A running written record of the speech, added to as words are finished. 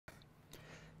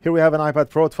Here we have an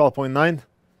iPad Pro 12.9,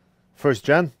 first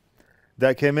gen,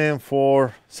 that came in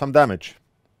for some damage.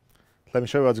 Let me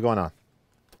show you what's going on.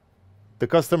 The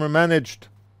customer managed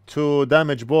to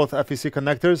damage both FPC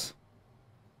connectors.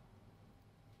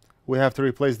 We have to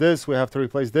replace this, we have to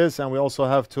replace this, and we also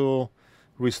have to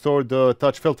restore the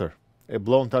touch filter, a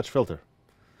blown touch filter.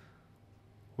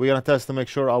 We're gonna test to make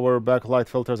sure our backlight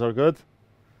filters are good.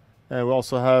 And we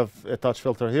also have a touch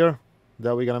filter here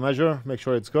that we're gonna measure, make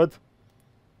sure it's good.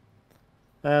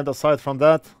 And aside from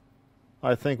that,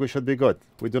 I think we should be good.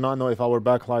 We do not know if our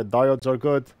backlight diodes are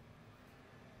good.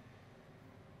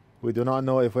 We do not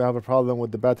know if we have a problem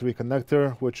with the battery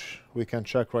connector, which we can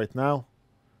check right now.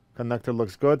 Connector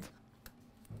looks good.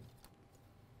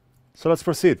 So let's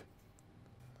proceed.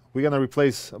 We're gonna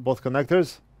replace both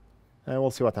connectors and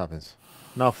we'll see what happens.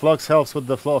 Now Flux helps with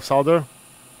the flow of solder.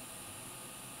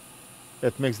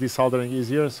 It makes desoldering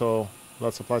easier, so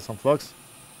let's apply some Flux.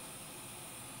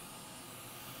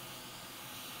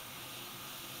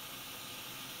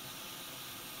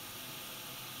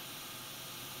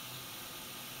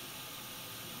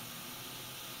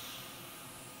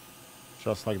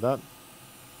 Just like that.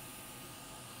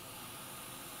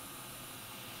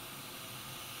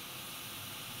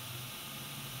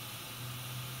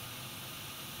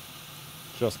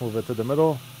 Just move it to the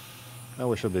middle and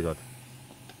we should be good.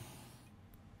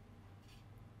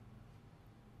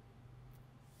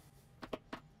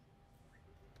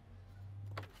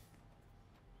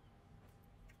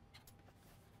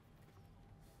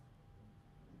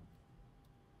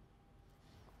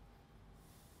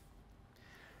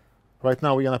 Right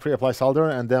now we're going to pre-apply solder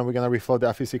and then we're going to reflow the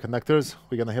FPC connectors.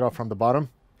 We're going to hit off from the bottom.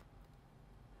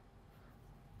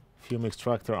 Fume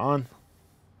extractor on.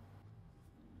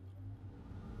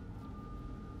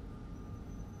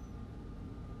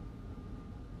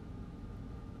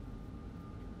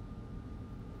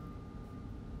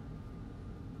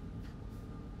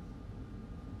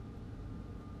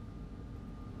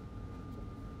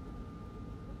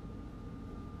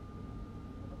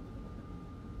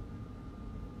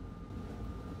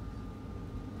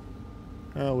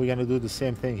 We're going to do the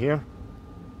same thing here.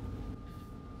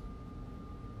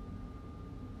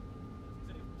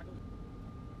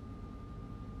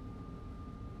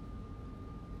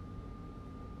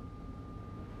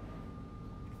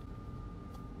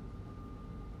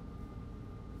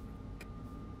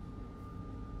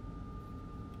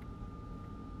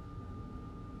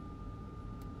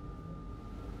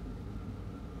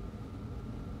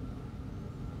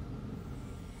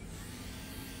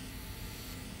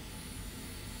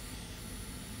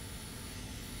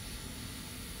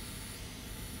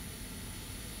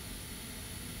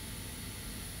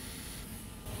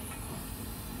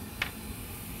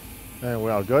 And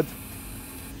we are good.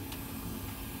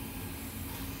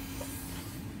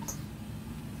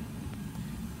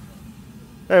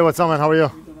 Hey, what's up, man? How are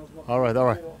you? All right, all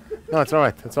right. No, it's all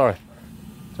right. It's all right.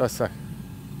 Just a sec.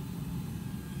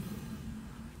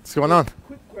 What's going on?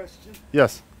 Quick question.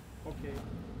 Yes. Okay.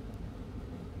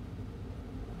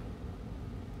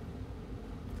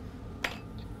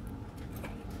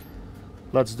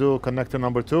 Let's do connector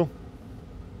number 2.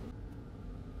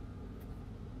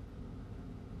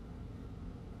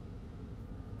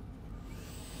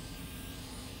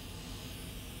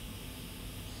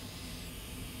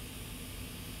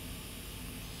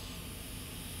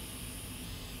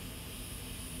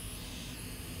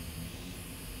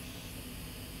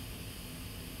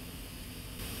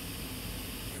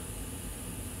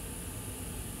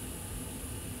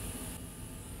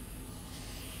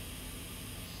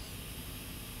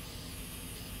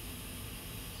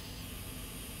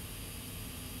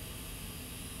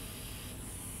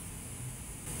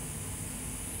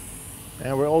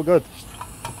 And we're all good.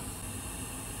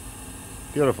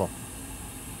 Beautiful.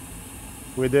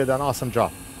 We did an awesome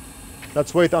job.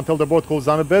 Let's wait until the board cools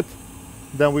down a bit.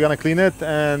 Then we're gonna clean it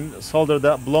and solder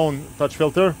that blown touch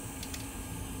filter.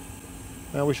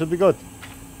 And we should be good.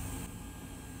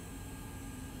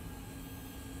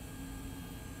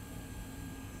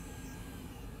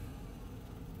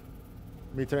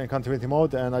 Meter in continuity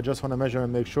mode, and I just want to measure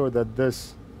and make sure that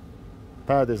this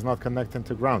pad is not connecting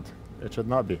to ground. It should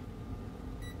not be.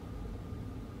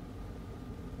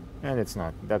 And it's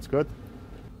not. That's good.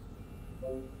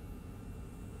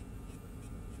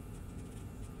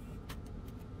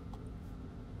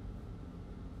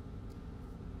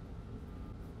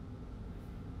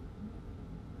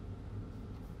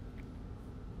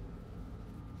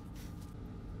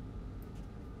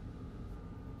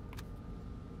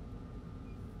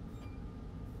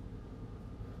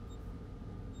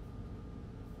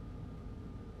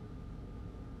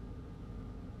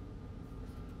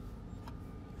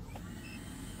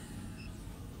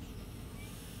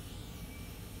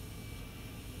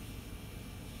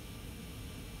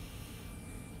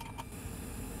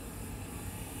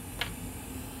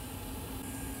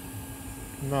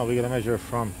 Now we're gonna measure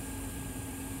from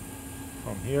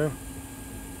here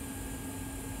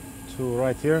to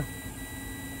right here,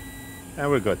 and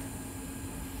we're good.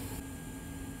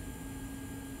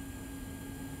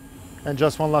 And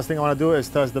just one last thing I want to do is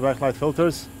test the backlight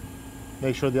filters,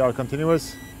 make sure they are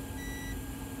continuous.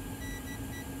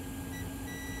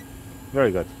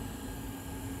 Very good.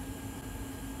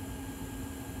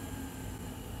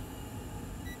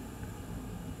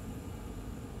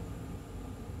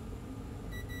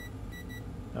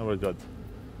 And we're good.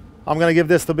 I'm gonna give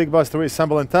this to Big Boss to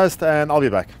reassemble and test, and I'll be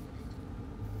back.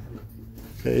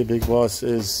 Okay, Big Boss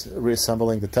is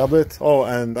reassembling the tablet. Oh,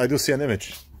 and I do see an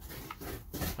image.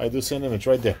 I do see an image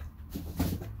right there.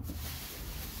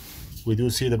 We do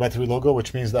see the battery logo,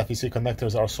 which means the FPC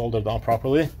connectors are soldered on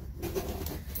properly.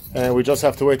 And we just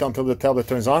have to wait until the tablet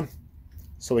turns on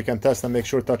so we can test and make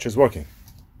sure touch is working.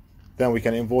 Then we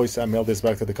can invoice and mail this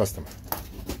back to the customer.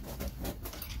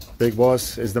 Big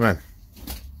Boss is the man.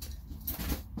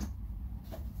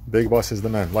 Big Boss is the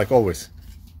man, like always.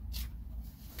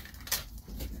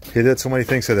 He did so many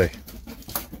things today.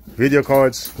 Video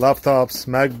cards, laptops,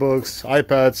 MacBooks,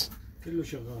 iPads,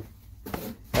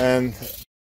 and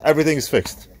everything is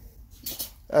fixed.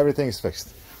 Everything is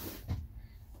fixed.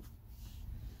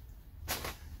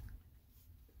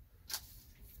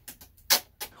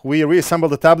 We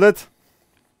reassembled the tablet.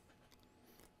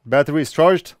 Battery is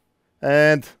charged,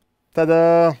 and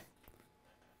ta-da!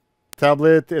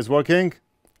 Tablet is working,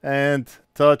 and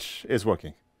touch is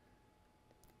working.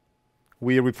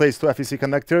 We replaced two FPC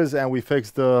connectors, and we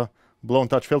fixed the blown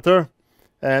touch filter,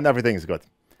 and everything is good.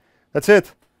 That's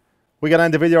it. We're gonna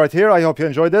end the video right here. I hope you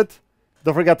enjoyed it.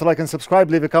 Don't forget to like and subscribe,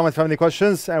 leave a comment if you have any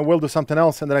questions, and we'll do something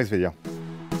else in the next video.